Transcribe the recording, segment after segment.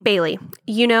Bailey,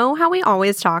 you know how we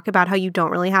always talk about how you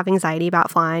don't really have anxiety about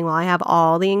flying while I have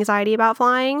all the anxiety about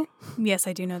flying? Yes,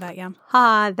 I do know that, yeah.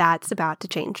 That's about to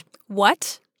change.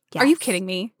 What? Yes. Are you kidding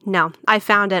me? No, I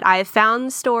found it. I found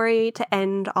the story to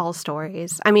end all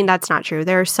stories. I mean, that's not true.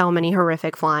 There are so many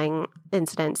horrific flying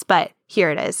incidents, but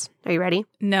here it is. Are you ready?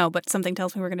 No, but something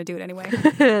tells me we're going to do it anyway.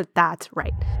 That's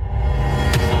right.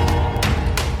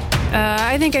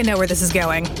 I think I know where this is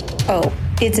going. Oh,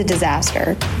 it's a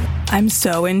disaster. I'm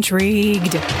so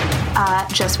intrigued.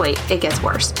 Just wait. It gets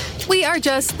worse. We are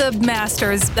just the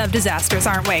masters of disasters,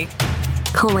 aren't we?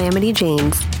 Calamity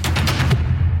Janes.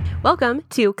 Welcome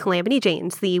to Calamity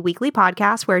Janes, the weekly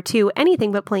podcast where two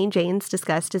anything but plain Janes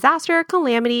discuss disaster,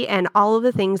 calamity, and all of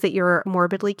the things that you're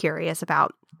morbidly curious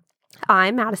about.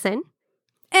 I'm Madison.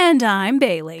 And I'm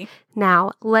Bailey.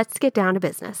 Now, let's get down to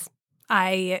business.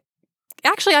 I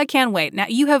can't wait. Now,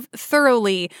 you have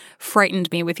thoroughly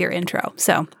frightened me with your intro,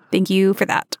 so thank you for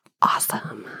that.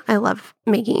 Awesome. I love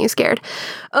making you scared.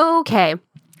 Okay.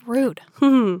 Rude.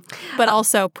 But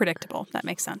also predictable. That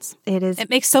makes sense. It is. It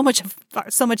makes so much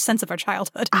sense of our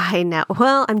childhood. I know.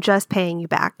 Well, I'm just paying you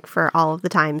back for all of the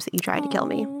times that you tried to kill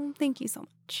me. Thank you so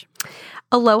much.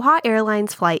 Aloha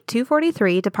Airlines Flight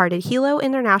 243 departed Hilo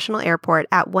International Airport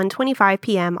at 1:25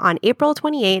 p.m. on April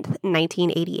 28th,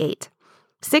 1988.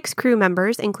 6 crew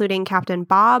members, including Captain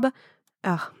Bob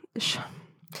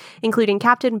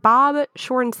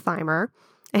Schornsheimer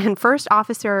and First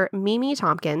Officer Mimi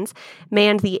Tompkins,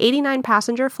 manned the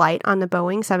 89-passenger flight on the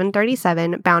Boeing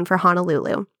 737 bound for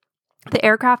Honolulu. The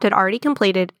aircraft had already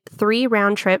completed 3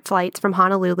 round-trip flights from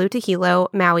Honolulu to Hilo,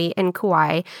 Maui, and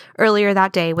Kauai earlier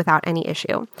that day without any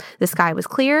issue. The sky was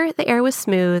clear, the air was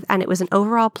smooth, and it was an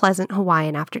overall pleasant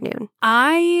Hawaiian afternoon.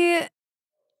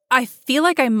 I feel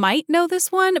like I might know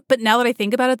this one, but now that I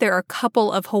think about it, there are a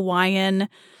couple of Hawaiian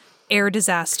air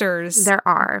disasters. There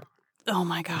are. Oh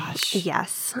my gosh.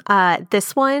 Yes.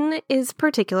 This one is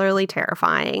particularly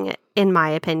terrifying, in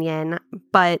my opinion,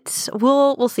 but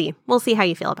we'll see. We'll see how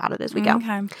you feel about it as we go.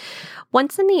 Okay.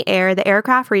 Once in the air, the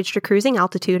aircraft reached a cruising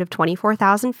altitude of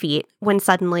 24,000 feet when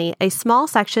suddenly a small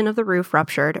section of the roof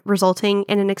ruptured, resulting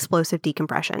in an explosive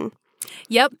decompression.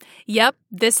 Yep.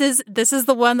 This is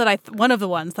the one one of the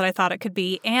ones that I thought it could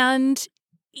be. And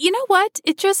you know what?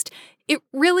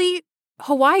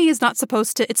 Hawaii is not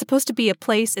supposed to, it's supposed to be a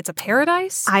place, it's a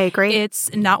paradise. I agree.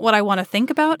 It's not what I want to think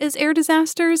about as air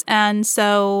disasters. And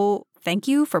so thank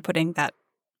you for putting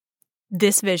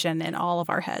this vision in all of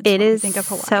our heads. It is think of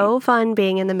Hawaii. So fun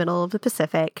being in the middle of the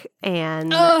Pacific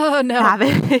and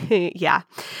yeah.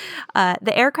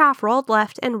 The aircraft rolled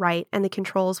left and right and the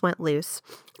controls went loose.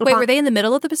 Wait, were they in the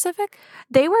middle of the Pacific?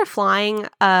 They were flying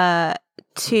I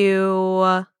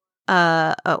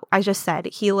just said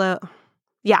Hilo.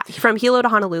 Yeah, from Hilo to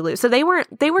Honolulu. So they were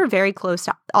very close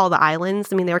to all the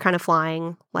islands. I mean, they were kind of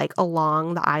flying like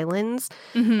along the islands.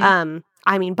 Mm-hmm.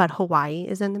 But Hawaii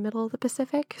is in the middle of the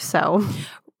Pacific, so.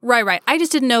 Right. I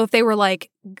just didn't know if they were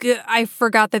I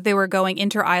forgot that they were going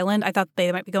inter-island. I thought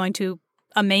they might be going to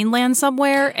a mainland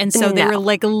somewhere. And so they were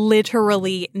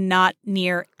literally not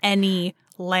near any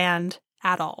land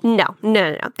at all. No.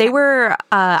 They were,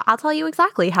 I'll tell you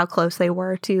exactly how close they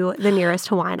were to the nearest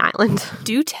Hawaiian island.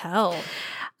 Do tell.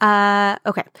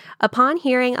 Okay. Upon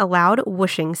hearing a loud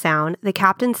whooshing sound, the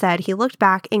captain said he looked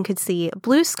back and could see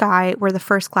blue sky where the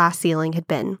first-class ceiling had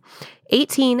been.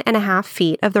 18.5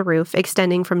 feet of the roof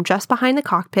extending from just behind the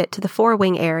cockpit to the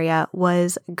forewing area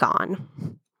was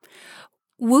gone.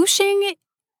 Whooshing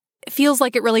feels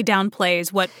like it really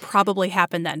downplays what probably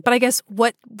happened then. But I guess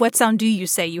what sound do you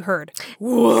say you heard?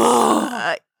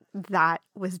 That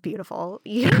was beautiful.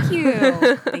 Thank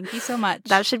you. Thank you so much.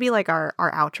 That should be like our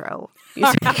outro.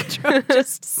 Our outro,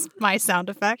 just my sound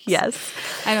effects. Yes.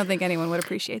 I don't think anyone would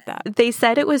appreciate that. They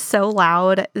said it was so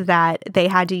loud that they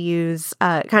had to use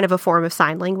kind of a form of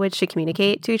sign language to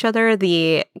communicate to each other.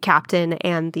 The captain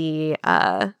and the,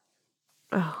 I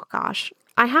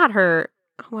had her,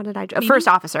 what did I do? First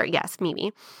officer, yes,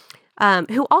 Mimi.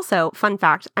 Who also, fun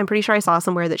fact, I'm pretty sure I saw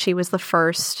somewhere that she was the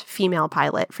first female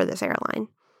pilot for this airline.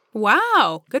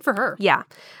 Wow. Good for her. Yeah.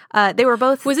 They were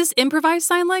both... Was this improvised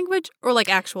sign language or like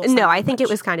actual sign language? I think it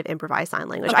was kind of improvised sign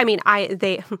language.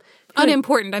 Okay.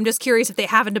 Unimportant. I'm just curious if they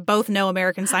happen to both know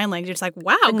American Sign Language. It's like,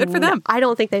 wow, good for them. I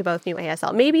don't think they both knew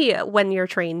ASL. Maybe when you're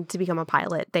trained to become a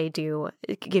pilot, they do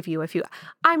give you a few...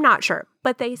 I'm not sure.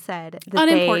 But they said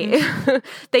that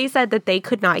they said that they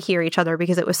could not hear each other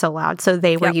because it was so loud. So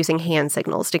they were using hand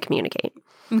signals to communicate.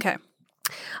 Okay.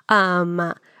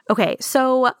 Okay,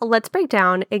 so let's break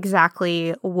down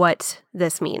exactly what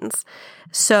this means.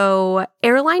 So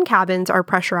airline cabins are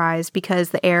pressurized because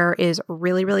the air is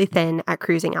really, really thin at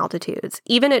cruising altitudes.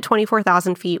 Even at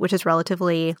 24,000 feet, which is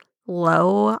relatively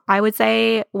low, I would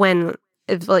say, when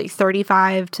it's like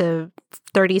 35 to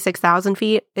 36,000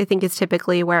 feet, I think is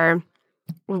typically where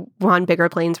on bigger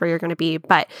planes where you're going to be.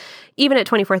 But even at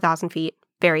 24,000 feet,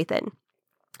 very thin.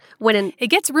 It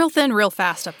gets real thin real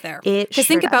fast up there. Because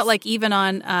think about like even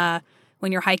on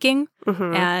when you're hiking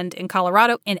and in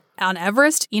Colorado and on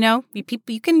Everest, you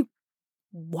can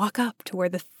walk up to where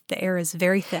the air is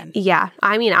very thin. Yeah.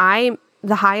 I mean,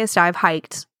 the highest I've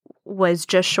hiked was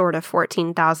just short of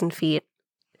 14,000 feet.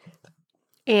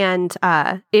 And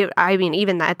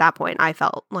even at that point, I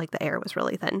felt like the air was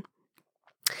really thin.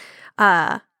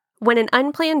 When an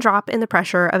unplanned drop in the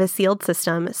pressure of a sealed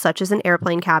system, such as an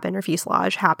airplane cabin or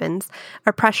fuselage, happens,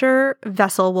 a pressure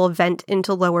vessel will vent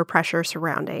into lower pressure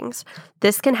surroundings.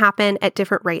 This can happen at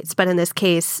different rates, but in this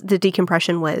case, the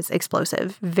decompression was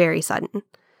explosive, very sudden.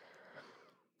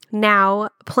 Now,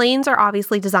 planes are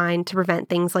obviously designed to prevent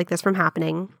things like this from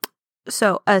happening.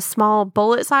 So a small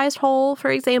bullet-sized hole,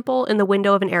 for example, in the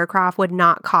window of an aircraft would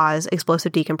not cause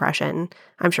explosive decompression.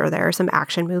 I'm sure there are some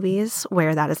action movies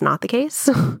where that is not the case.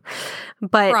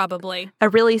 But probably a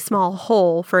really small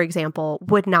hole, for example,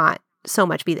 would not so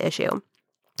much be the issue.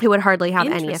 It would hardly have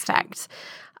any effect.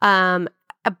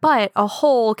 But a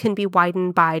hole can be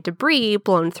widened by debris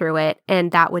blown through it,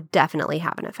 and that would definitely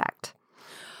have an effect.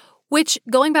 Which,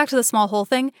 going back to the small hole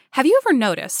thing, have you ever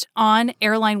noticed on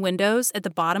airline windows at the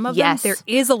bottom of them, there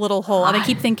is a little hole? And I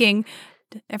keep thinking,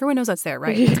 everyone knows that's there,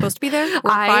 right? It's supposed to be there? We're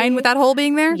fine with that hole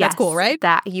being there? Yes, that's cool, right?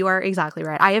 You are exactly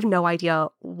right. I have no idea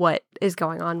what is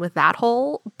going on with that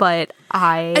hole, but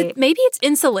maybe it's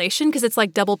insulation because it's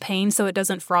like double pane so it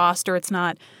doesn't frost or it's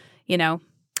not, Because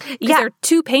there are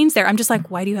two panes there. I'm just like,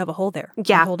 why do you have a hole there?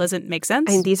 Yeah. The hole doesn't make sense.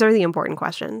 And these are the important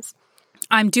questions.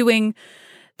 I'm doing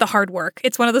the hard work.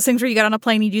 It's one of those things where you get on a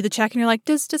plane, you do the check, and you're like,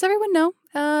 does everyone know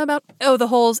about the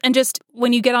holes? And just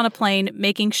when you get on a plane,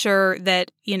 making sure that,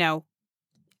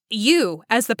 you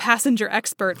as the passenger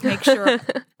expert, make sure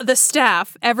the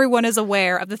staff, everyone is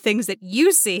aware of the things that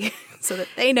you see so that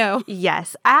they know.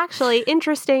 Yes. Actually,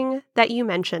 interesting that you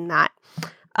mentioned that.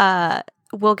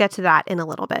 We'll get to that in a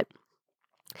little bit.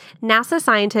 NASA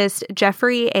scientist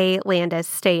Jeffrey A. Landis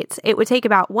states it would take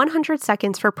about 100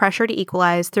 seconds for pressure to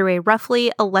equalize through a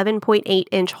roughly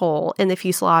 11.8-inch hole in the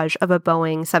fuselage of a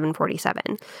Boeing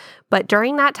 747. But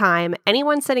during that time,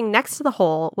 anyone sitting next to the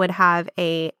hole would have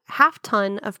a half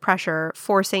ton of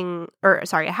force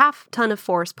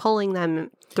pulling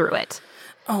them through it.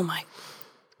 Oh my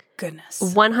goodness.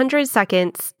 100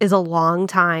 seconds is a long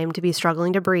time to be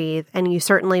struggling to breathe, and you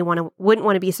certainly wouldn't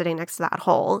want to be sitting next to that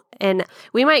hole. And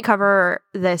we might cover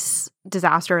this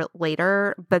disaster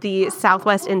later, but the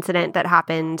Southwest incident that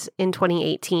happened in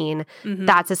 2018,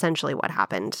 that's essentially what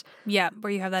happened. Yeah,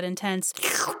 where you have that intense...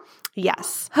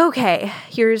 Yes. Okay,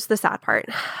 here's the sad part.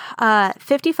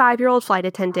 55-year-old flight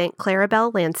attendant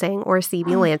Clarabelle Lansing, or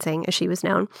CB Lansing as she was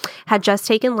known, had just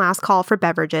taken last call for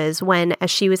beverages when,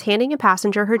 as she was handing a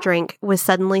passenger her drink, was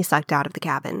suddenly sucked out of the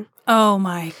cabin. Oh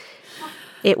my.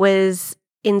 It was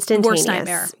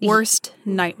instantaneous. Worst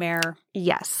nightmare.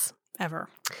 Yes. Ever.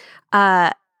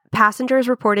 Passengers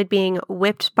reported being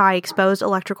whipped by exposed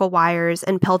electrical wires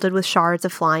and pelted with shards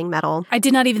of flying metal. I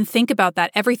did not even think about that.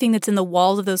 Everything that's in the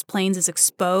walls of those planes is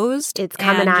exposed. It's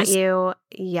coming at you.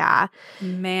 Yeah.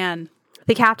 Man.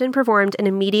 The captain performed an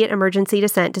immediate emergency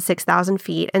descent to 6,000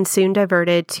 feet and soon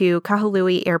diverted to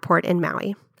Kahului Airport in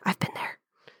Maui. I've been there.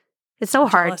 It's so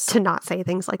hard to not say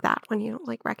things like that when you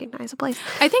recognize a place.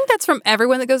 I think that's from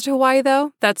everyone that goes to Hawaii,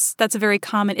 though. That's a very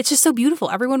common. It's just so beautiful.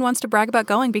 Everyone wants to brag about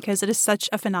going because it is such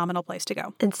a phenomenal place to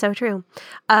go. It's so true.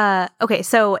 Okay,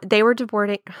 so they were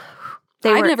deboarding.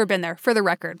 I've never been there, for the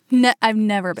record. I've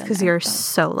never been there. Because you're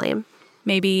so lame.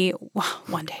 Maybe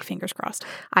one day, fingers crossed.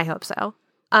 I hope so.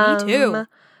 Me too.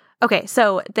 Okay,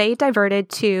 so they diverted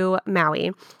to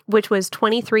Maui, which was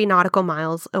 23 nautical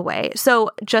miles away.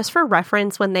 So just for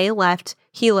reference, when they left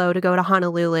Hilo to go to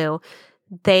Honolulu,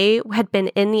 they had been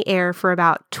in the air for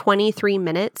about 23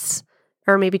 minutes,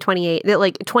 or maybe 28,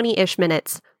 20-ish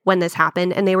minutes when this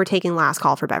happened, and they were taking last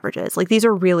call for beverages. These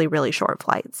are really, really short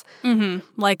flights. Mm-hmm.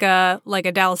 Like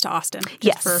a Dallas to Austin.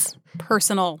 Yes. For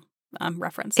personal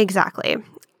reference. Exactly.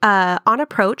 On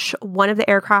approach, one of the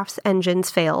aircraft's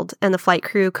engines failed, and the flight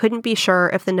crew couldn't be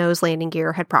sure if the nose landing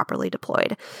gear had properly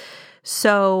deployed.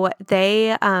 So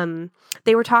they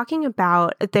were talking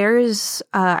about, there's,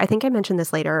 I think I mentioned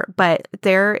this later, but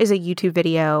there is a YouTube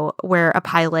video where a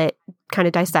pilot kind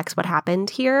of dissects what happened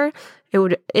here.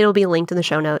 It'll be linked in the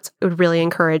show notes. I would really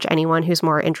encourage anyone who's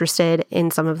more interested in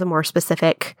some of the more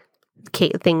specific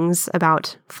things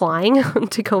about flying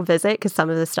to go visit, because some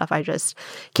of the stuff I just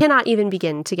cannot even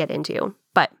begin to get into.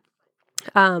 But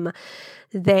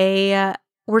they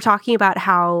were talking about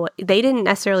how they didn't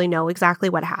necessarily know exactly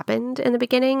what happened in the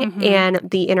beginning, and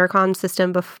the intercom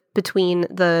system between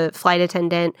the flight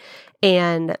attendant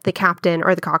and the captain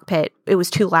or the cockpit, it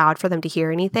was too loud for them to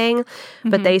hear anything.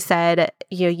 But they said,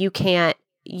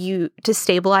 to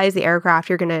stabilize the aircraft,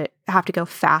 you're going to have to go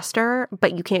faster,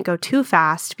 but you can't go too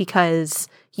fast because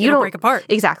you don't break apart.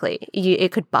 Exactly.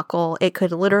 It could buckle. It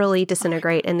could literally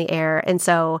disintegrate in the air. And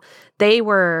so they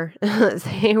were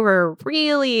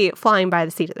really flying by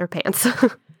the seat of their pants.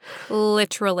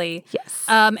 Literally. Yes.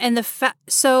 And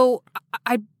so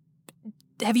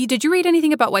did you read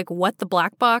anything about like what the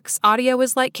black box audio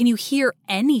is like? Can you hear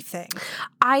anything?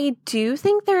 I do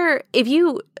think if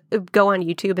you go on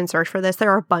YouTube and search for this, there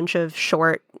are a bunch of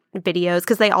short videos,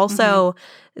 because they also,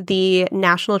 the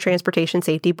National Transportation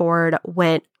Safety Board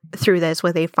went through this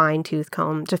with a fine-tooth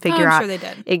comb to figure out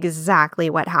exactly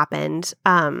what happened.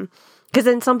 Because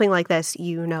in something like this,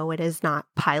 it is not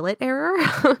pilot error.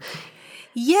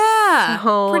 Yeah.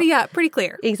 So, pretty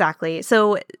clear. Exactly.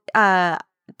 So,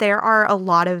 there are a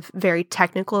lot of very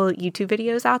technical YouTube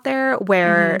videos out there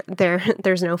where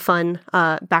there's no fun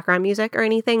background music or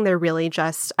anything. They're really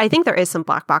just, I think there is some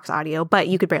black box audio, but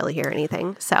you could barely hear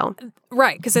anything. So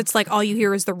right, because it's like all you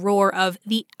hear is the roar of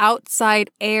the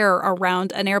outside air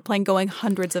around an airplane going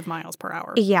hundreds of miles per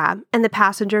hour. Yeah, and the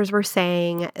passengers were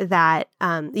saying that,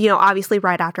 obviously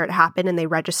right after it happened and they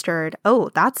registered, oh,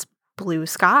 that's blue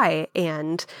sky,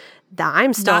 and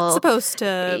I'm still not supposed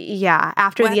to. Yeah,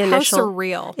 after the initial, how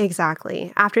surreal.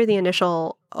 Exactly. After the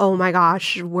initial, oh my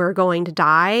gosh, we're going to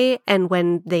die, and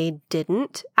when they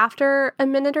didn't after a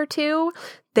minute or two,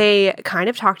 they kind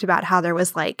of talked about how there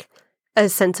was like a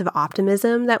sense of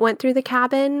optimism that went through the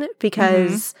cabin,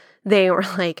 because they were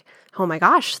like, oh my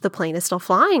gosh, the plane is still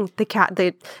flying.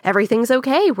 Everything's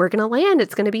okay. We're going to land.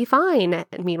 It's going to be fine.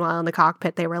 And meanwhile, in the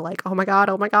cockpit, they were like, oh my God,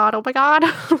 oh my God, oh my God.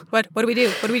 What do we do?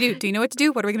 What do we do? Do you know what to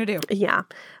do? What are we going to do? Yeah.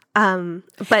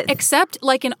 But except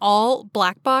like in all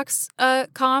black box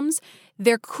comms,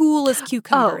 they're cool as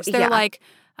cucumbers. They're like,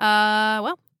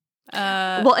 well,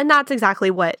 and that's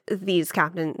exactly what these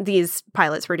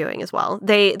pilots were doing as well.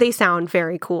 They sound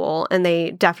very cool, and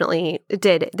they definitely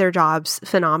did their jobs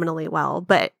phenomenally well.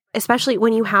 But especially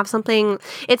when you have something,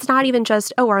 it's not even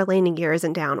just, our landing gear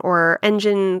isn't down or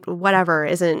engine whatever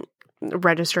isn't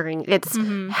registering. It's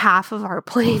half of our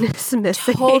plane is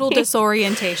missing. Total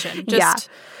disorientation. Yeah.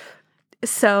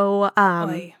 So,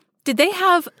 did they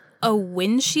have a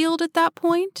windshield at that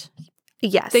point?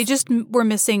 Yes. They just were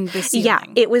missing the ceiling. Yeah,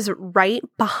 it was right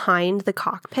behind the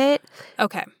cockpit.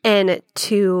 Okay. And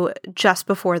to just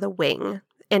before the wing.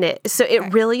 And it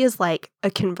really is like a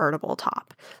convertible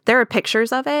top. There are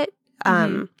pictures of it,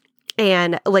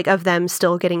 and like of them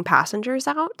still getting passengers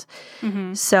out.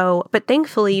 So, but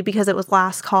thankfully, because it was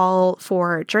last call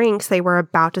for drinks, they were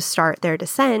about to start their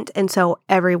descent, and so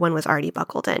everyone was already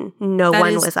buckled in. No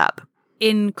one was up.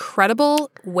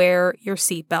 Incredible. Wear your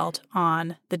seatbelt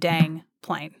on the dang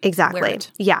plane. Exactly.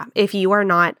 Yeah. If you are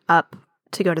not up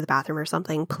to go to the bathroom or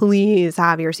something, please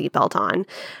have your seatbelt on.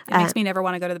 It makes me never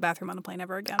want to go to the bathroom on a plane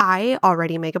ever again. I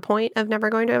already make a point of never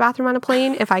going to a bathroom on a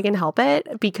plane if I can help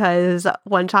it, because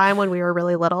one time when we were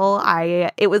really little,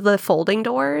 it was the folding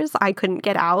doors. I couldn't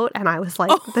get out, and I was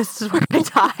like, this is where I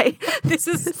die.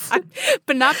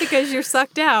 But not because you're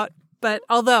sucked out. But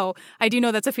although I do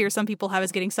know that's a fear some people have,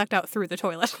 is getting sucked out through the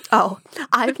toilet. Oh,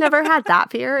 I've never had that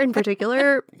fear in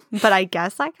particular, but I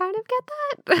guess I kind of get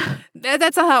that.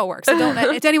 That's not how it works. So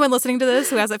it's anyone listening to this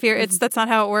who has that fear. That's not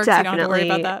how it works. Definitely, you don't have to worry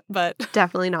about that. But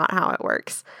definitely not how it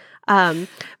works.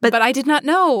 But I did not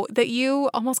know that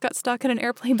you almost got stuck in an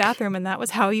airplane bathroom, and that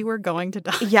was how you were going to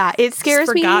die. Yeah, it scares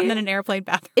me. Forgotten in an airplane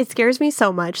bathroom. It scares me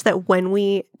so much that when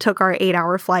we took our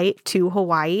 8-hour flight to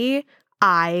Hawaii,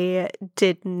 I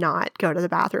did not go to the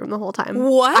bathroom the whole time.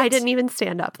 What? I didn't even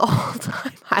stand up the whole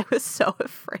time. I was so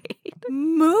afraid.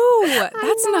 Moo!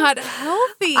 That's not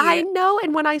healthy. I know.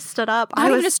 And when I stood up,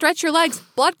 not even to stretch your legs.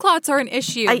 Blood clots are an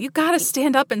issue. You got to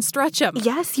stand up and stretch them.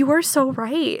 Yes, you are so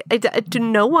right.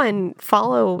 No one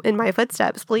follow in my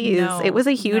footsteps, please. No, it was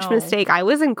a huge mistake. I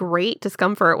was in great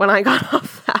discomfort when I got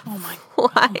off that flight. Oh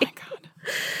my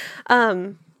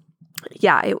God.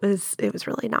 Yeah, it was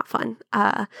really not fun.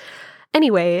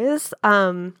 Anyways,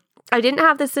 I didn't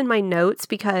have this in my notes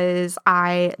because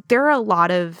there are a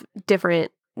lot of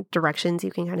different directions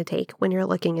you can kind of take when you're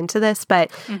looking into this.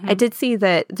 But I did see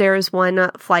that there's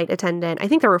one flight attendant. I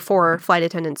think there were 4 flight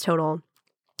attendants total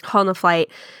on the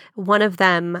flight. One of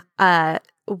them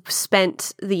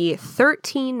spent the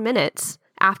 13 minutes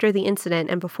after the incident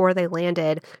and before they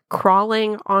landed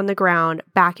crawling on the ground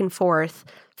back and forth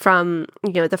from,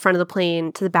 the front of the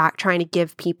plane to the back, trying to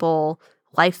give people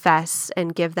life vests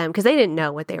and give them, because they didn't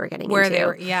know what they were getting Where into. they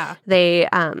were, yeah. They,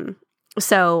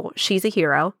 so she's a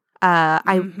hero.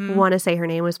 I want to say her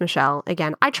name was Michelle.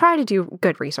 Again, I try to do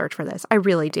good research for this. I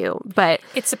really do. But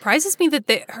it surprises me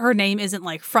that her name isn't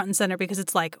like front and center, because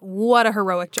it's like, what a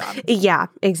heroic job. Yeah,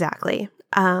 exactly.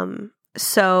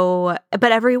 So,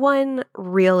 but everyone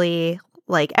really,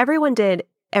 everyone did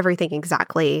everything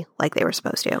exactly like they were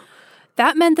supposed to.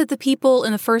 That meant that the people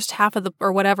in the first half of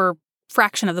or whatever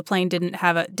fraction of the plane didn't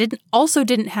have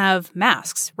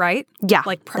masks, right? Yeah,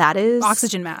 that is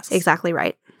oxygen masks. Exactly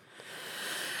right.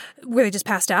 Were they just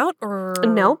passed out, or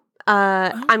no?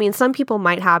 I mean, some people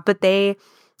might have, but they,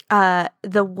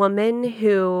 the woman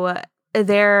who,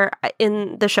 there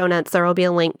in the show notes, there will be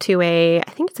a link to I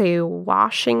think it's a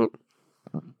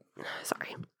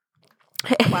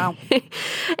Wow.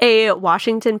 a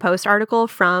Washington Post article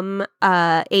from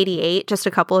 88, just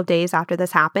a couple of days after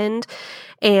this happened.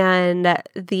 And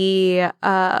okay,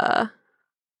 I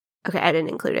didn't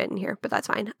include it in here, but that's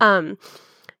fine.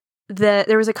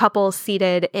 There was a couple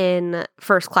seated in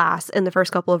first class in the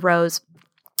first couple of rows,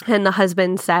 and the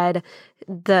husband said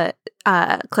the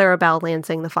Clarabelle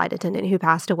Lansing, the flight attendant who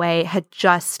passed away, had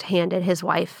just handed his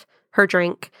wife her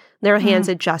drink. Their hands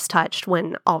had just touched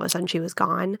when all of a sudden she was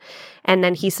gone. And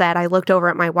then he said, I looked over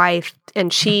at my wife,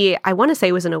 and she, I want to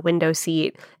say, was in a window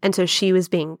seat. And so she was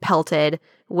being pelted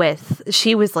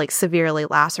she was severely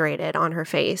lacerated on her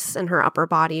face and her upper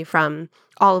body from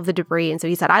all of the debris. And so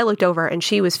he said, I looked over and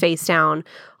she was face down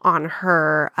on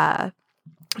her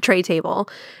tray table.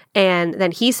 And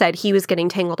then he said he was getting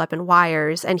tangled up in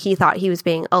wires, and he thought he was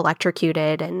being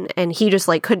electrocuted, and he just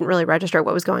couldn't really register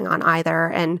what was going on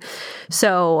either. And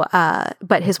so,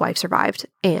 but his wife survived,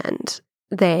 and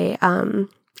they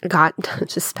got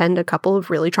to spend a couple of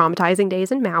really traumatizing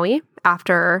days in Maui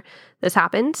after this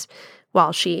happened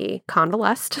while she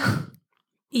convalesced.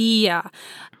 Yeah.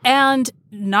 And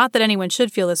not that anyone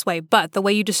should feel this way, but the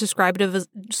way you just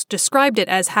described it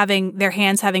as having their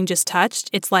hands having just touched,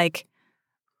 it's like,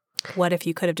 what if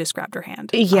you could have just grabbed her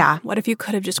hand? Yeah. What if you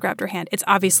could have just grabbed her hand? It's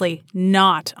obviously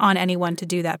not on anyone to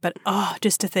do that, but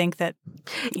just to think that,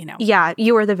 Yeah,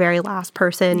 you were the very last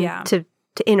person to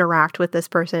interact with this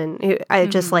person. I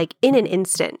just in an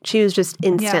instant, she was just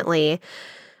instantly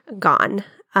gone.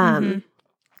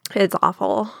 It's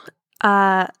awful.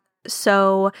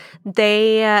 So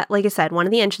they, like I said, one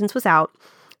of the engines was out,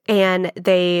 and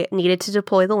they needed to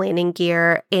deploy the landing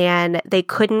gear, and they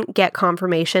couldn't get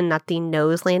confirmation that the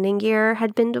nose landing gear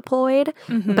had been deployed,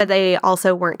 but they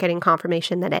also weren't getting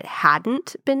confirmation that it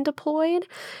hadn't been deployed.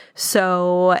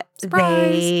 So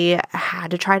they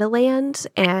had to try to land,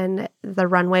 and the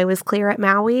runway was clear at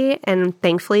Maui, and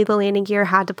thankfully the landing gear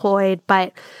had deployed,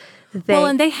 but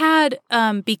and they had,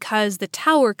 because the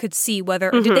tower could see whether,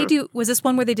 was this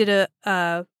one where they did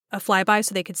a flyby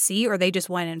so they could see, or they just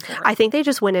went in for it? I think they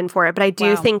just went in for it, but I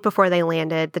do think before they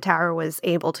landed, the tower was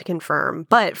able to confirm.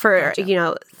 But for,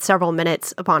 several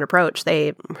minutes upon approach,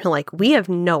 they were like, we have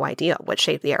no idea what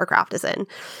shape the aircraft is in.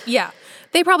 Yeah.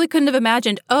 They probably couldn't have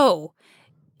imagined,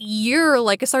 you're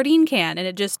like a sardine can, and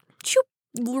it just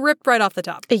ripped right off the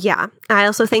top. Yeah. I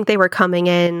also think they were coming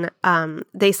in,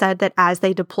 they said that as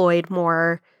they deployed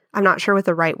more, I'm not sure what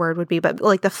the right word would be, but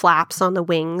the flaps on the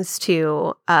wings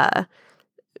to not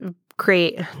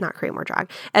create more drag.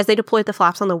 As they deployed the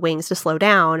flaps on the wings to slow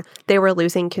down, they were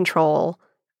losing control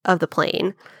of the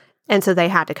plane. And so they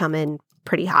had to come in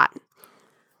pretty hot.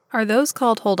 Are those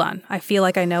called, hold on, I feel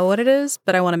like I know what it is,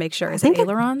 but I want to make sure. Is it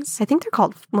ailerons? I think they're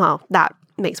called, that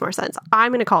makes more sense.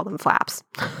 I'm going to call them flaps.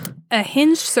 A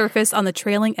hinged surface on the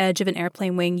trailing edge of an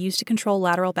airplane wing used to control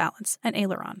lateral balance. An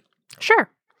aileron. Sure.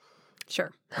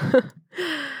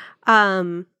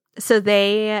 So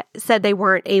they said they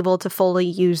weren't able to fully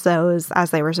use those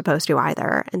as they were supposed to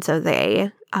either. And so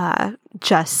they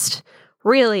just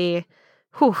really,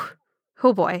 oh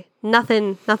boy,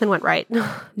 nothing went right.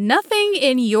 Nothing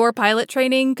in your pilot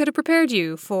training could have prepared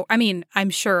you for, I'm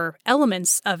sure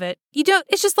elements of it.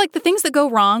 It's just like the things that go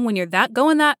wrong when you're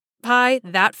going that high,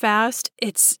 that fast.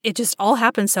 It just all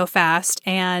happens so fast.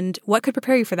 And what could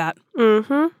prepare you for that?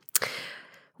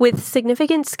 With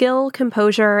significant skill,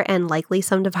 composure, and likely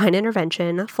some divine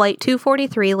intervention, Flight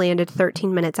 243 landed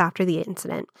 13 minutes after the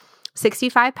incident.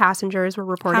 65 passengers were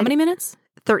reported. How many minutes?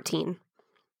 13.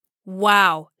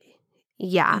 Wow.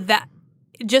 Yeah.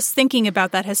 just thinking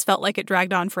about that has felt like it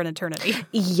dragged on for an eternity.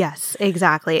 Yes,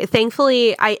 exactly.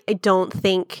 Thankfully, I don't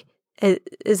think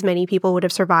as many people would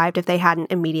have survived if they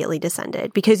hadn't immediately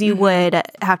descended, because you would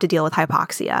have to deal with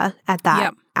hypoxia at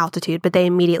that altitude. But they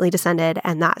immediately descended,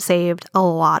 and that saved a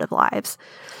lot of lives.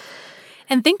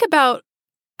 And think about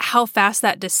how fast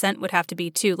that descent would have to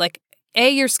be, too. Like,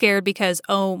 you're scared because,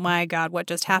 oh my God, what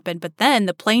just happened? But then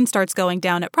the plane starts going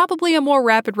down at probably a more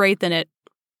rapid rate than it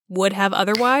would have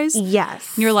otherwise.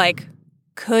 Yes. And you're like,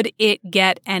 could it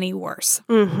get any worse?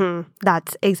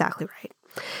 That's exactly right.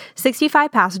 65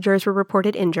 passengers were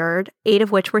reported injured, 8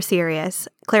 of which were serious.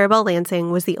 Clarabelle Lansing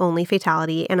was the only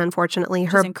fatality, and unfortunately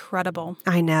Which is incredible.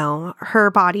 I know. Her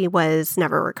body was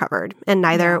never recovered, and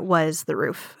neither was the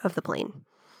roof of the plane.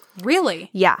 Really?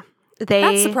 Yeah.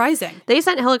 That's surprising. They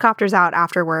sent helicopters out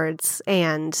afterwards,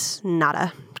 and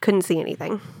nada. Couldn't see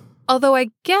anything. Although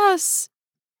I guess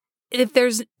if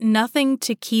there's nothing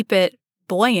to keep it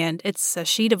buoyant, it's a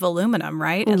sheet of aluminum,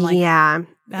 right? And yeah.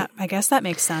 I guess that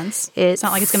makes sense. It's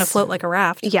not like it's going to float like a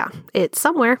raft. Yeah, it's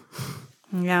somewhere.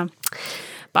 Yeah.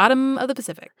 Bottom of the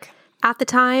Pacific. At the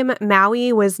time,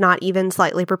 Maui was not even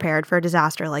slightly prepared for a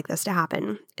disaster like this to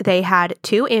happen. They had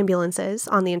 2 ambulances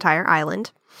on the entire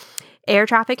island. Air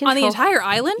traffic control... On the entire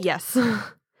island? Yes.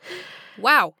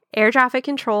 Wow. Air traffic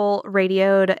control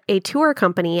radioed a tour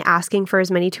company asking for as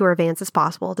many tour vans as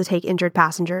possible to take injured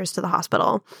passengers to the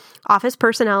hospital. Office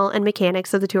personnel and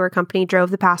mechanics of the tour company drove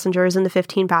the passengers in the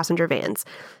 15-passenger vans.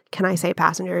 Can I say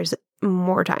passengers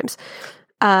more times?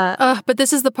 But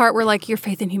this is the part where, like, your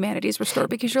faith in humanity is restored,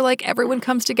 because you're like, everyone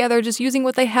comes together just using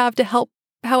what they have to help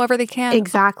however they can.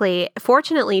 Exactly.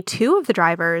 Fortunately, 2 of the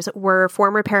drivers were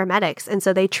former paramedics, and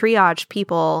so they triaged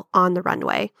people on the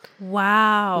runway.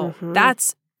 Wow.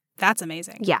 That's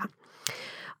amazing. Yeah.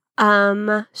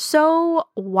 So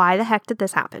why the heck did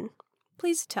this happen?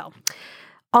 Please tell.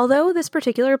 Although this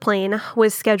particular plane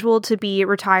was scheduled to be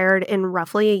retired in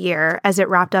roughly a year, as it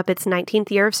wrapped up its 19th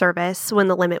year of service when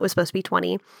the limit was supposed to be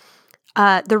 20,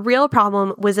 the real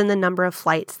problem was in the number of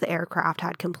flights the aircraft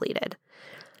had completed.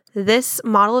 This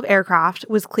model of aircraft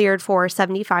was cleared for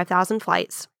 75,000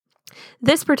 flights.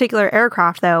 This particular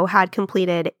aircraft, though, had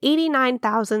completed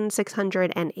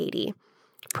 89,680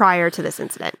 prior to this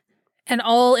incident. And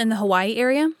all in the Hawaii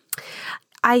area?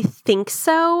 I think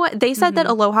so. They said that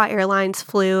Aloha Airlines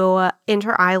flew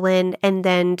inter-island and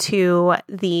then to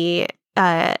the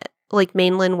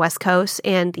mainland West Coast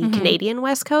and the Canadian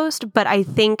West Coast, but I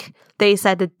think they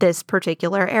said that this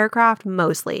particular aircraft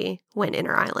mostly went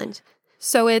inter-island.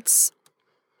 So it's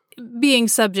being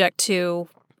subject to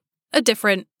a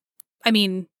different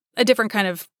kind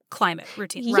of climate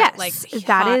routine, right? Yes, Like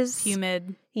that hot, is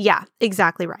humid. Yeah,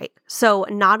 exactly right. So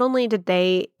not only did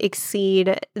they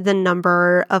exceed the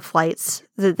number of flights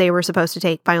that they were supposed to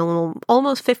take by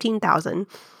almost 15,000,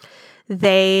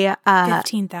 they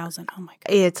 15,000. Oh my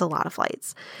God. It's a lot of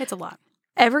flights. It's a lot.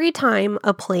 Every time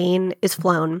a plane is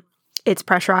flown, it's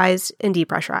pressurized and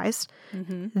depressurized.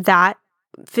 That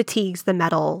fatigues the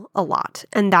metal a lot.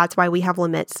 And that's why we have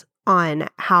limits on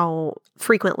how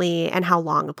frequently and how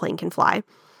long a plane can fly.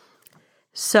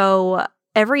 So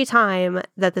every time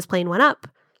that this plane went up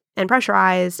and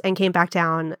pressurized and came back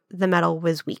down, the metal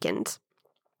was weakened.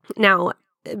 Now,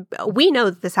 we know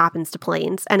that this happens to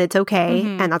planes, and it's okay,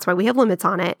 and that's why we have limits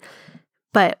on it,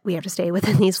 but we have to stay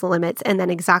within these limits. And then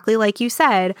exactly like you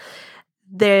said,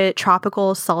 the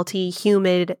tropical, salty,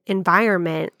 humid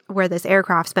environment where this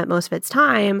aircraft spent most of its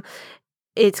time,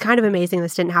 it's kind of amazing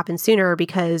this didn't happen sooner,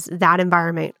 because that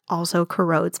environment also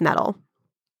corrodes metal.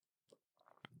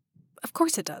 Of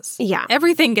course it does. Yeah.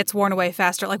 Everything gets worn away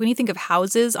faster. Like when you think of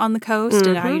houses on the coast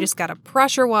and how you just got to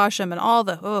pressure wash them and all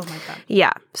oh my God.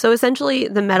 Yeah. So essentially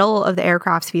the metal of the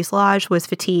aircraft's fuselage was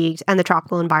fatigued, and the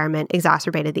tropical environment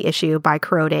exacerbated the issue by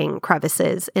corroding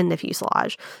crevices in the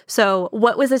fuselage. So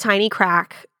what was a tiny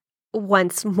crack,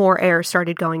 once more air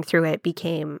started going through it,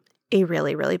 became a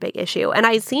really, really big issue. And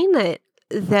I've seen that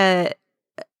the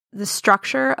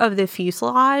structure of the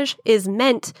fuselage is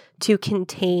meant to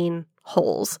contain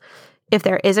holes. If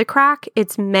there is a crack,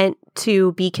 it's meant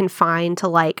to be confined to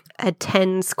like a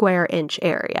 10 square inch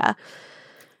area.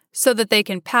 So that they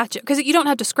can patch it. Because you don't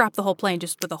have to scrap the whole plane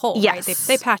just with a hole, yes. Right?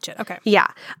 They patch it. Okay. Yeah.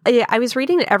 I was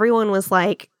reading that everyone was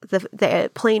like, the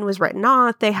plane was written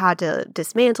off. They had to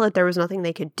dismantle it. There was nothing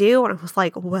they could do. And I was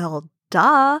like, well,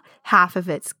 duh. Half of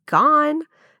it's gone.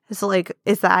 So like,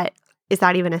 is that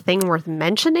even a thing worth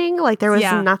mentioning? Like, there was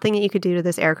nothing that you could do to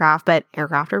this aircraft, but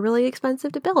aircraft are really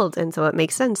expensive to build. And so it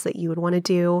makes sense that you would want to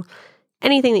do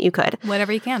anything that you could.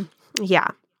 Whatever you can. Yeah.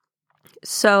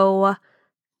 So.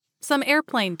 Some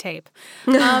airplane tape.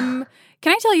 Can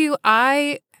I tell you,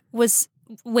 I was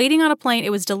waiting on a plane.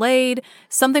 It was delayed.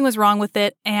 Something was wrong with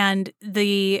it. And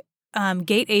the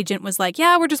gate agent was like,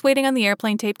 yeah, we're just waiting on the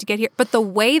airplane tape to get here. But the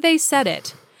way they said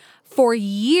it, for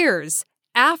years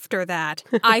after that,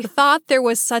 I thought there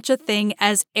was such a thing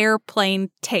as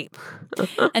airplane tape.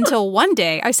 Until one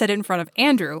day I said it in front of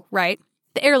Andrew, right?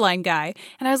 The airline guy.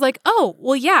 And I was like, oh,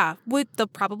 well, yeah, they'll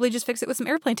probably just fix it with some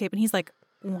airplane tape. And he's like,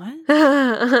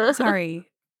 what? Sorry,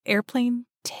 airplane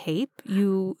tape?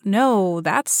 No,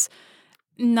 that's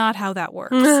not how that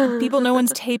works. No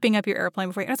one's taping up your airplane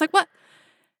before. And I was like, what?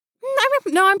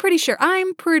 No, I'm pretty sure.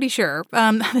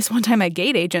 This one time a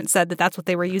gate agent said that that's what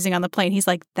they were using on the plane. He's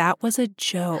like, that was a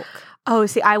joke. Oh,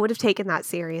 see, I would have taken that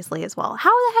seriously as well.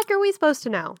 How the heck are we supposed to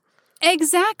know?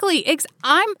 Exactly.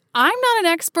 I'm not an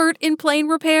expert in plane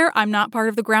repair. I'm not part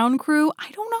of the ground crew. I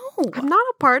don't know. I'm not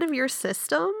a part of your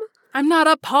system. I'm not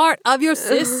a part of your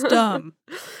system.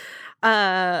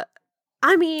 I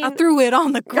mean, I threw it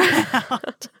on the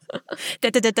ground.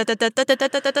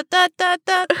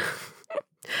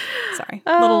 Sorry,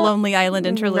 little Lonely Island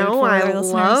interlude for our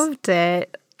listeners. I loved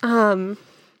it.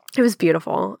 It was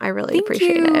beautiful. I really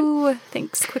appreciate it.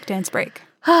 Thanks. Quick dance break.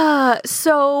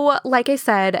 So, like I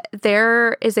said,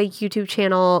 there is a YouTube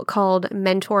channel called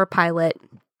Mentor Pilot.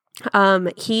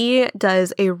 He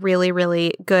does a really,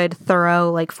 really good,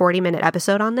 thorough, 40-minute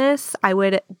episode on this. I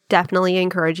would definitely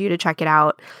encourage you to check it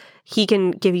out. He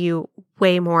can give you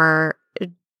way more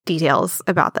details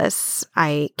about this.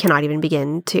 I cannot even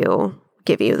begin to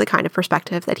give you the kind of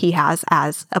perspective that he has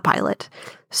as a pilot.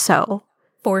 So,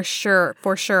 for sure.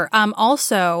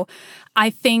 Also,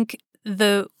 I think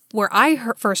where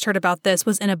I first heard about this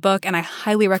was in a book, and I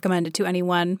highly recommend it to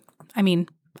anyone. I mean,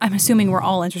 I'm assuming we're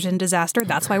all interested in disaster.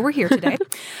 That's why we're here today.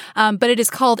 But it is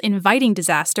called Inviting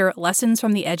Disaster, Lessons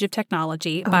from the Edge of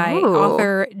Technology by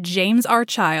author James R.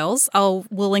 Chiles.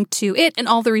 We'll link to it and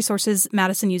all the resources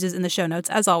Madison uses in the show notes,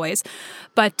 as always.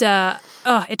 But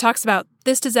it talks about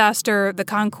this disaster, the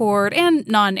Concorde, and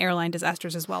non-airline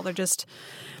disasters as well. And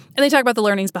they talk about the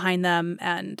learnings behind them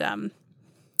and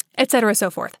et cetera, so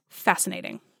forth.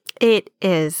 Fascinating. It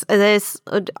is. This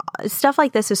stuff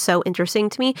like this is so interesting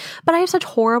to me, but I have such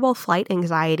horrible flight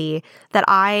anxiety that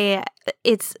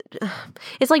it's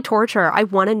like torture. I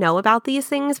want to know about these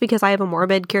things because I have a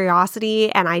morbid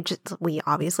curiosity, and we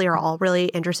obviously are all really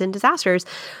interested in disasters.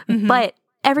 Mm-hmm. But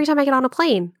every time I get on a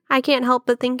plane, I can't help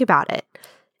but think about it.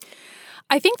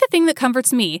 I think the thing that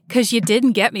comforts me, because you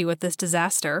didn't get me with this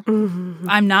disaster,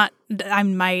 my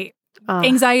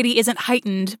anxiety isn't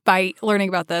heightened by learning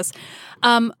about this.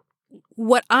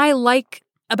 What I like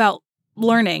about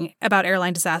learning about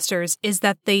airline disasters is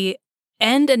that the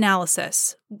end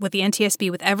analysis with the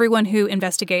NTSB, with everyone who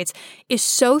investigates, is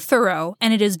so thorough,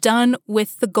 and it is done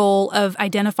with the goal of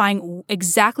identifying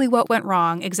exactly what went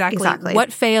wrong, exactly.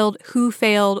 What failed, who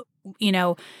failed,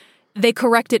 they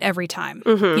correct it every time.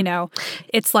 Mm-hmm.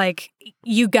 It's like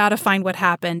you got to find what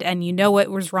happened and what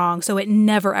was wrong so it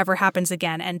never, ever happens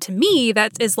again. And to me,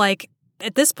 that is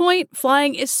at this point,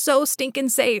 flying is so stinking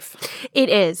safe. It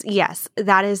is. Yes,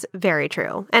 that is very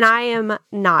true. And I am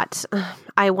not.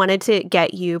 I wanted to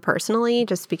get you personally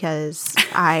just because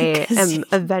I am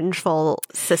a vengeful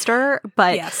sister.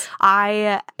 But yes.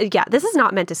 This is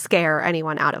not meant to scare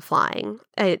anyone out of flying.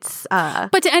 It's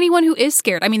but to anyone who is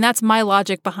scared, I mean, that's my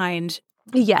logic behind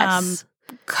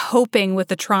coping with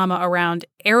the trauma around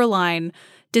airline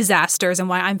disasters, and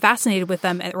why I'm fascinated with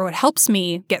them, or what helps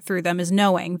me get through them, is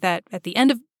knowing that at the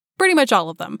end of pretty much all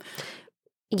of them,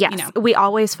 we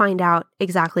always find out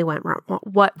exactly what went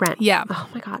wrong. Yeah. Oh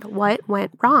my God, what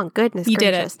went wrong? Goodness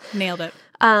gracious. Did it. Nailed it.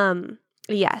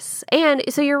 Yes. And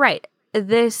so you're right.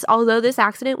 Although this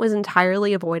accident was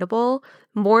entirely avoidable,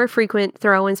 more frequent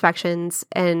thorough inspections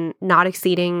and not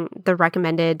exceeding the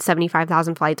recommended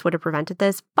 75,000 flights would have prevented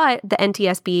this. But the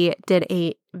NTSB did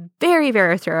a very,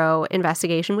 very thorough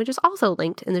investigation, which is also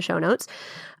linked in the show notes.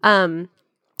 And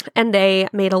they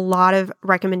made a lot of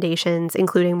recommendations,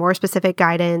 including more specific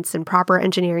guidance and proper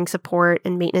engineering support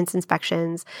and maintenance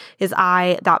inspections.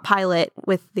 That pilot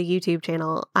with the YouTube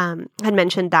channel had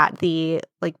mentioned that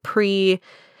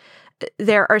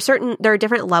there are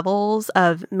different levels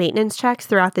of maintenance checks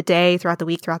throughout the day, throughout the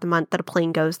week, throughout the month that a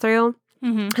plane goes through.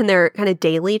 Mm-hmm. And their kind of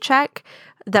daily check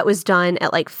that was done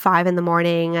at 5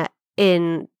 a.m.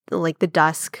 in the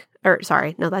dusk,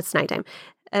 that's nighttime.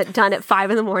 Done at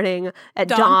 5 a.m. at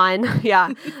dawn. Yeah.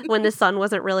 When the sun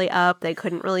wasn't really up, they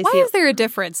couldn't really see it. Why is there a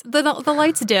difference? The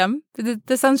light's dim.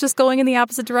 The sun's just going in the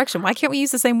opposite direction. Why can't we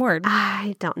use the same word?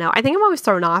 I don't know. I think I'm always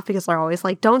thrown off because they're always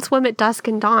like, don't swim at dusk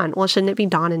and dawn. Well, shouldn't it be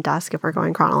dawn and dusk if we're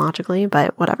going chronologically?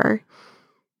 But whatever.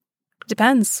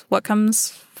 Depends. What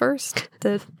comes first?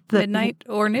 The midnight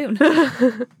or noon?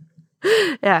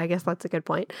 Yeah, I guess that's a good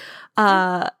point.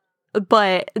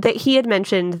 But that he had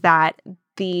mentioned that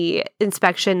the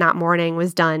inspection that morning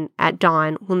was done at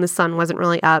dawn when the sun wasn't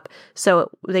really up, so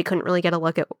they couldn't really get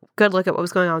a good look at what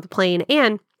was going on with the plane.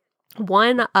 And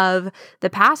one of the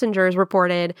passengers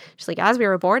reported, she's like, as we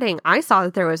were boarding, I saw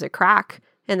that there was a crack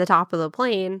in the top of the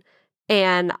plane,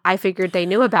 and I figured they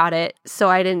knew about it, so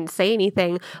I didn't say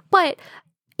anything. But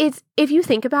if you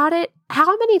think about it,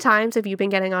 how many times have you been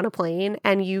getting on a plane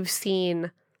and you've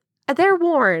seen they're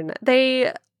worn?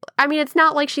 It's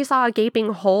not like she saw a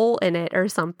gaping hole in it or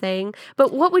something,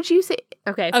 but what would you say?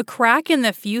 Okay. A crack in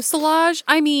the fuselage?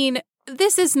 I mean,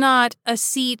 this is not a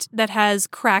seat that has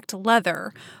cracked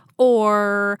leather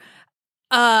or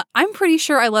I'm pretty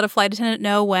sure I let a flight attendant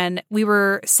know when we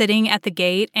were sitting at the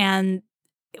gate and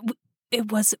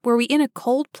were we in a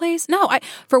cold place? No,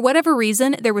 for whatever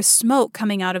reason, there was smoke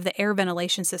coming out of the air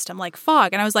ventilation system, like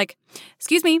fog. And I was like,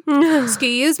 excuse me,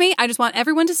 I just want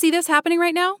everyone to see this happening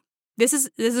right now. This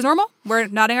is normal. We're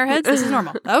nodding our heads. This is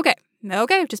normal.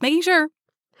 Okay, just making sure.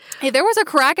 If there was a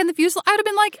crack in the fuselage, I would have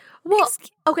been like, well,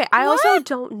 okay. I also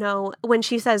don't know when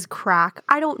she says crack.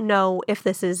 I don't know if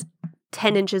this is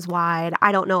 10 inches wide.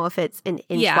 I don't know if it's an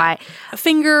inch wide. A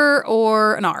finger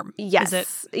or an arm.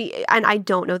 Yes. And I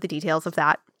don't know the details of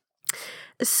that.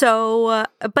 So,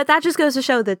 but that just goes to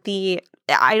show that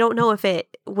I don't know if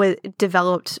it was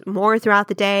developed more throughout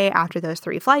the day after those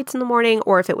 3 flights in the morning,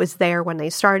 or if it was there when they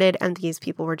started and these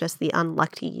people were just the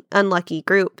unlucky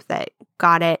group that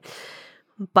got it.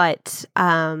 But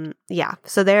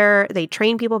so they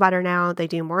train people better now. They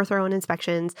do more thorough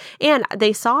inspections, and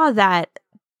they saw that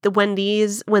when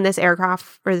this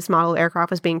aircraft or this model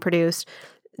aircraft was being produced,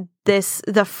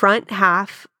 the front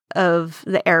half of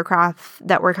the aircraft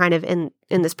that were kind of in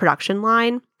this production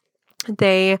line,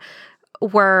 they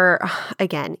were,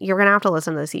 again, you're going to have to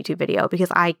listen to this YouTube video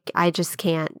because I just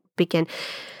can't begin.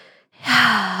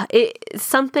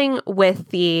 Something with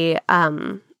the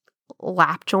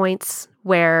lap joints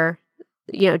where,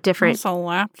 different. What's a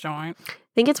lap joint?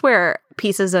 I think it's where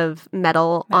pieces of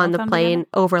metal on the plane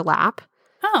overlap.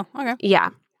 Oh, okay. Yeah.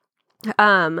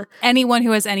 Anyone who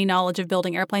has any knowledge of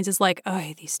building airplanes is like,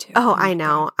 oh, these two. Oh, I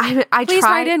know. I Please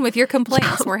write in with your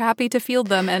complaints. We're happy to field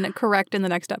them and correct in the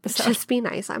next episode. Just be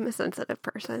nice. I'm a sensitive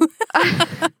person.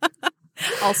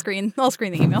 I'll screen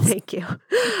the emails. Thank you.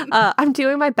 I'm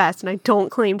doing my best, and I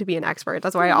don't claim to be an expert.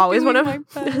 That's why I always want to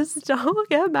just don't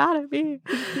get mad at me.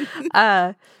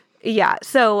 Yeah.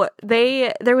 So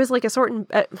there was like a certain.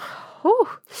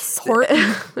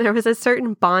 There was a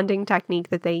certain bonding technique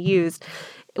that they used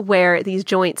where these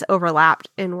joints overlapped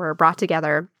and were brought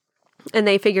together, and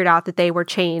they figured out that they were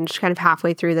changed kind of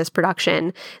halfway through this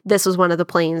production. This was one of the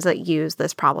planes that used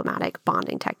this problematic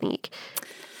bonding technique.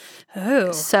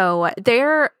 Oh. So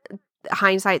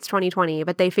hindsight's 2020,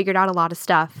 but they figured out a lot of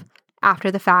stuff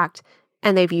after the fact,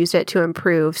 and they've used it to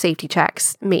improve safety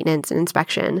checks, maintenance, and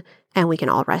inspection. And we can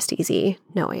all rest easy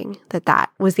knowing that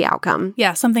was the outcome.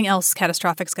 Yeah, something else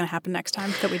catastrophic is going to happen next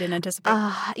time that we didn't anticipate.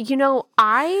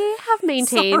 I have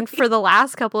maintained for the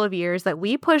last couple of years that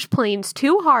we push planes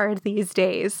too hard these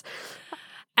days.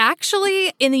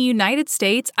 Actually, in the United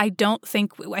States, I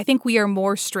think we are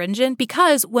more stringent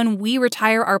because when we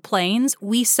retire our planes,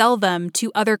 we sell them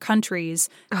to other countries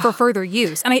for further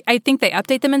use. And I think they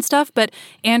update them and stuff, but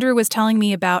Andrew was telling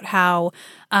me about how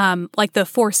like the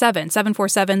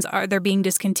 747s they're being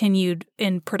discontinued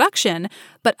in production,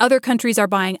 but other countries are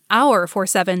buying our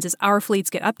 47s as our fleets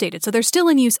get updated. So they're still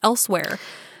in use elsewhere.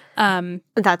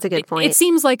 That's a good point. It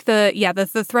seems like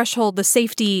the threshold, the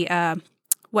safety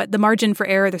the margin for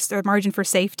error, the margin for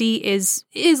safety is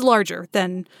larger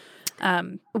than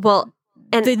than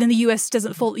the U.S.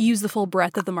 doesn't use the full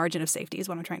breadth of the margin of safety is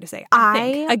what I'm trying to say. I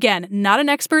think. Again, not an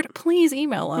expert. Please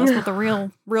email us with the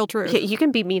real truth. You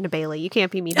can be mean to Bailey. You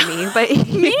can't be mean to me. But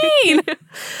mean.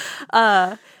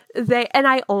 And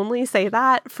I only say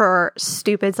that for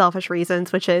stupid, selfish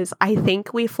reasons, which is I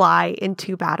think we fly in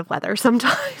too bad of weather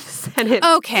sometimes. And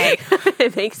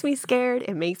it makes me scared.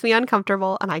 It makes me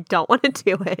uncomfortable, and I don't want to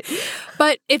do it.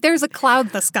 But if there's a cloud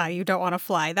in the sky, you don't want to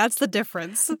fly. That's the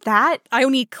difference. I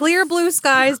need clear blue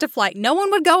skies to fly. No one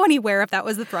would go anywhere if that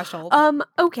was the threshold.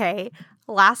 Okay.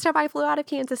 Last time I flew out of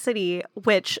Kansas City,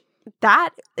 which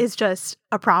that is just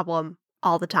a problem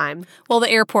all the time. Well, the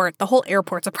whole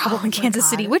airport's a problem in Kansas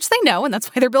City, which they know, and that's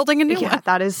why they're building a new one. Yeah,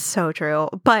 that is so true.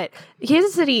 But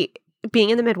Kansas City, being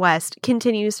in the Midwest,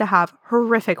 continues to have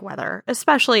horrific weather,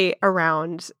 especially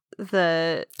around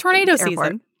the tornado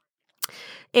season.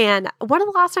 And one of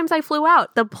the last times I flew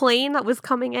out, the plane that was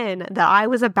coming in that I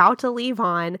was about to leave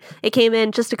on, it came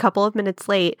in just a couple of minutes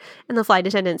late. And the flight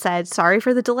attendant said, sorry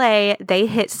for the delay. They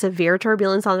hit severe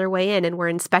turbulence on their way in and were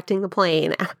inspecting the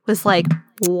plane. I was like,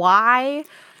 why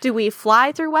do we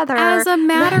fly through weather? As a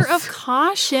matter of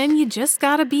caution, you just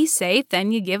got to be safe.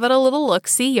 Then you give it a little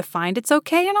look-see. You find it's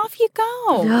okay and off you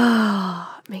go.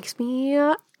 Makes me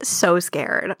so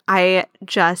scared. I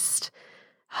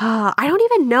don't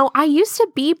even know. I used to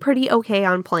be pretty okay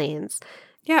on planes.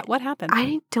 Yeah, what happened?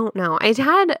 I don't know. I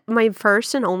had my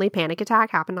first and only panic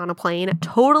attack happened on a plane,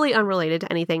 totally unrelated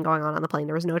to anything going on the plane.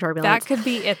 There was no turbulence. That could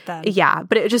be it then. Yeah,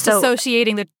 but it was just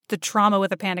associating the trauma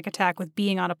with a panic attack with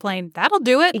being on a plane. That'll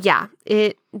do it. Yeah,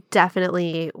 it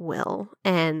definitely will.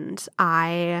 And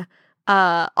I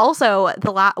also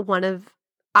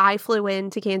I flew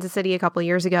into Kansas City a couple of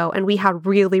years ago, and we had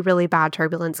really, really bad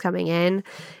turbulence coming in.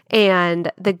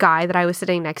 And the guy that I was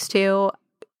sitting next to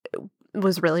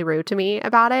was really rude to me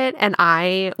about it. And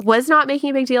I was not making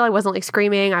a big deal. I wasn't like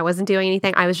screaming. I wasn't doing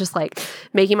anything. I was just like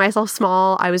making myself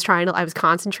small. I was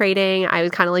concentrating. I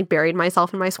was kind of like buried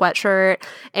myself in my sweatshirt.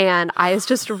 And I was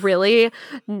just really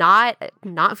not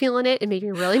feeling it. It made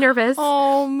me really nervous.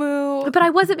 Oh, Moo. But I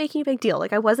wasn't making a big deal.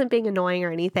 Like I wasn't being annoying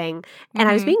or anything. And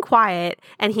I was being quiet.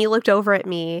 And he looked over at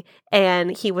me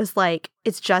and he was like,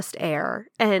 it's just air.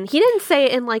 And he didn't say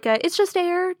it in like it's just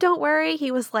air. Don't worry. He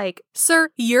was like, sir,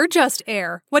 you're just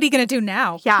air. What are you going to do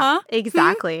now? Yeah, huh?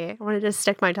 Exactly. I wanted to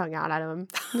stick my tongue out at him.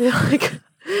 Like,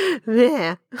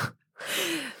 meh.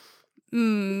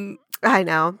 I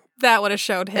know. That would have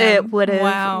showed him. It would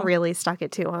have really stuck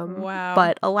it to him. Wow.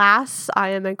 But alas, I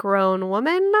am a grown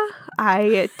woman.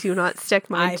 I do not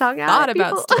stick my tongue out. I thought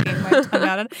about sticking my tongue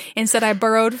out. Instead, I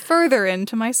burrowed further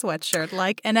into my sweatshirt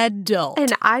like an adult.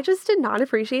 And I just did not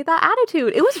appreciate that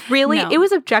attitude. It was really, it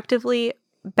was objectively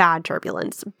bad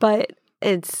turbulence, but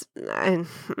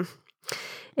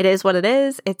it is what it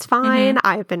is. It's fine.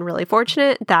 I've been really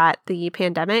fortunate that the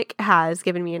pandemic has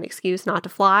given me an excuse not to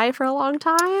fly for a long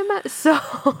time. So,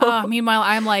 meanwhile,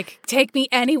 I'm like, take me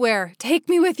anywhere. Take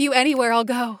me with you anywhere. I'll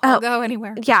go. I'll go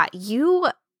anywhere. Yeah,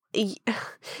 your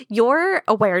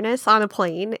awareness on a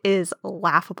plane is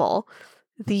laughable.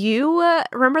 You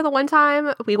remember the one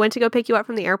time we went to go pick you up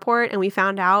from the airport and we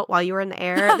found out while you were in the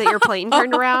air that your plane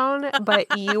turned around, but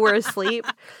you were asleep?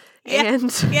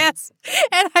 Yes.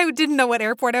 And I didn't know what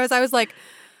airport I was. I was like,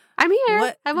 I'm here.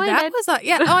 What? I'm landed.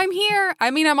 I'm here. I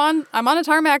mean, I'm on a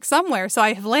tarmac somewhere, so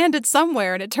I have landed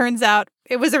somewhere, and it turns out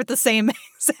it was at the same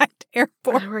exact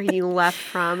airport where you left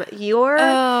from.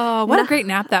 What a great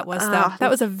nap that was, though. That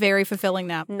was a very fulfilling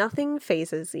nap. Nothing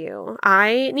phases you.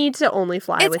 I need to only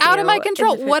fly with you. It's out of my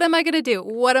control. What am I going to do?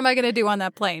 What am I going to do on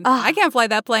that plane? I can't fly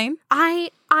that plane.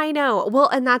 I know. Well,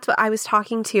 and that's what I was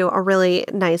talking to a really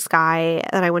nice guy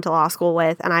that I went to law school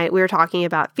with, and we were talking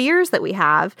about fears that we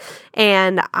have,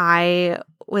 and I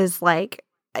was like,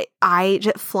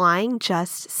 flying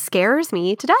just scares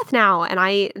me to death now, and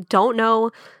I don't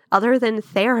know, other than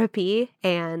therapy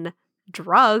and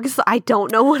drugs, I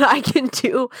don't know what I can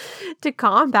do to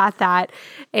combat that.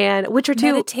 And which are two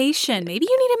meditation. Maybe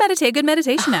you need a good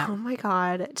meditation app. Oh my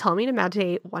God. Tell me to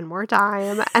meditate one more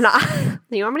time. And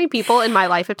you know how many people in my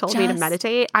life have told me to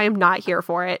meditate? I am not here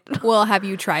for it. Well, have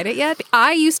you tried it yet?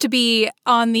 I used to be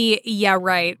on the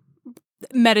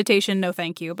meditation, no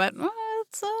thank you, but you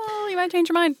might change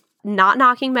your mind. Not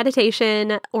knocking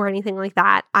meditation or anything like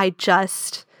that.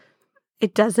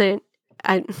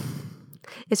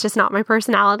 It's just not my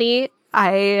personality.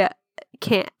 I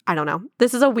don't know.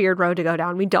 This is a weird road to go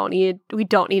down. We don't need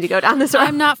to go down this road.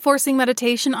 I'm not forcing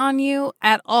meditation on you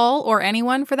at all, or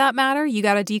anyone for that matter. You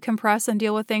got to decompress and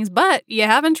deal with things, but you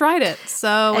haven't tried it.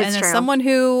 So, it's and true. As someone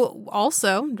who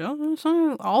also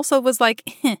was like,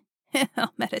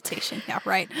 meditation. Yeah,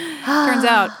 right. Turns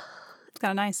out it's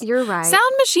kind of nice. You're right.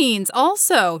 Sound machines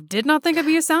also. Did not think I'd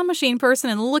be a sound machine person,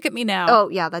 and look at me now. Oh,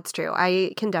 yeah, that's true.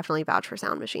 I can definitely vouch for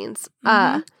sound machines.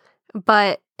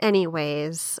 But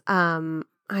anyways, I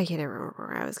can't remember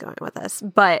where I was going with this.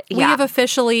 But yeah. We have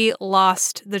officially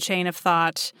lost the chain of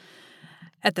thought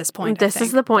at this point. This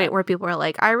is the point where people are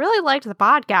like, I really liked the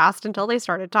podcast until they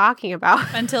started talking about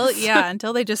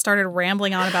until they just started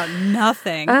rambling on about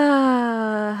nothing.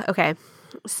 Okay.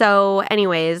 So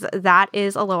anyways, that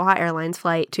is Aloha Airlines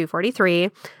Flight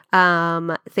 243.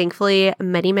 Thankfully,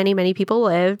 many, many, many people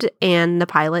lived, and the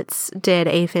pilots did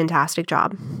a fantastic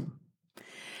job.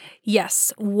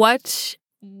 Yes. What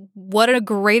a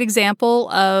great example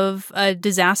of a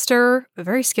disaster, a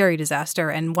very scary disaster,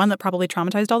 and one that probably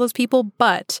traumatized all those people,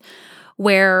 but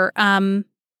where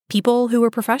people who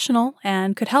were professional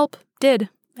and could help did.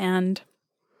 And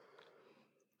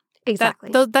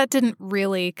Exactly. That didn't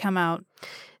really come out.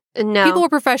 No. People were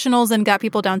professionals and got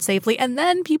people down safely, and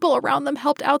then people around them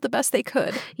helped out the best they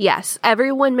could. Yes.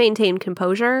 Everyone maintained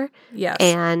composure. Yes.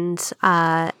 And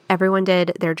everyone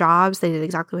did their jobs. They did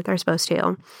exactly what they're supposed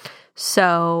to.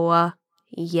 So,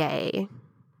 yay.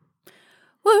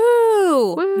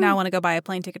 Woo! Woo! Now I want to go buy a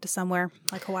plane ticket to somewhere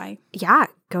like Hawaii. Yeah,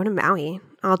 go to Maui.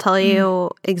 I'll tell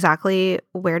you exactly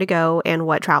where to go and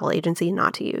what travel agency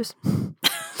not to use.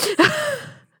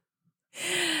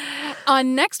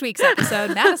 On next week's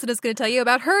episode, Madison is going to tell you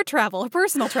about her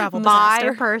personal travel My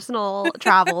disaster. personal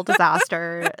travel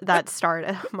disaster that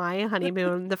started my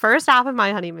honeymoon. The first half of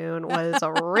my honeymoon was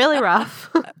really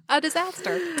rough. A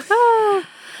disaster.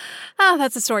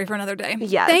 That's a story for another day.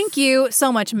 Yes. Thank you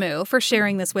so much, Moo, for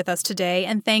sharing this with us today.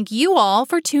 And thank you all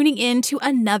for tuning in to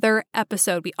another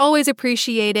episode. We always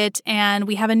appreciate it. And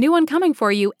we have a new one coming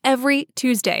for you every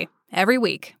Tuesday, every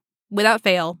week, without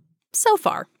fail, so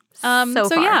far.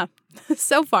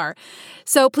 So far.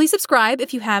 So please subscribe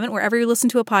if you haven't, wherever you listen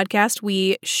to a podcast.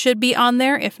 We should be on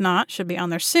there. If not, should be on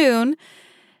there soon.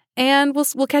 And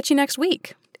we'll catch you next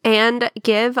week. And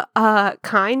give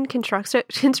kind,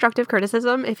 constructive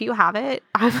criticism if you have it.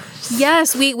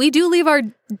 Yes, we do leave our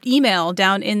email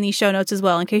down in the show notes as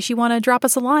well, in case you want to drop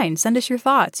us a line. Send us your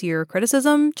thoughts, your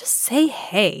criticism. Just say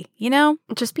hey,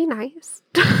 Just be nice.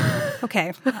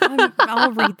 Okay,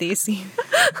 I'll read these.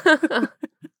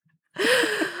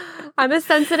 I'm a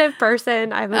sensitive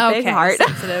person. I have a big heart.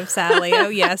 Sensitive, Sally. Oh,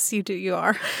 yes, you do. You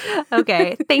are.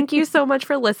 Okay. Thank you so much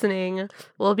for listening.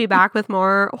 We'll be back with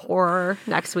more horror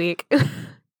next week.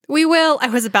 We will. I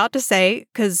was about to say,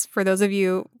 because for those of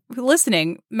you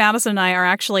listening, Madison and I are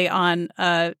actually on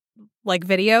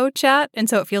video chat, and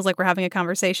so it feels like we're having a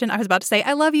conversation. I was about to say,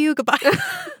 I love you. Goodbye.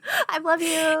 I love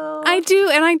you. I do,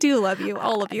 and I do love you,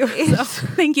 all of you. So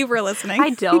thank you for listening.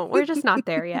 I don't. We're just not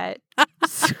there yet.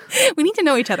 We need to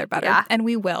know each other better, and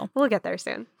we will. We'll get there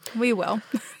soon. We will.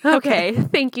 Okay.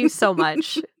 Thank you so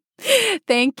much.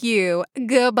 Thank you.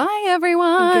 Goodbye,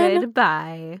 everyone.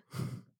 Goodbye.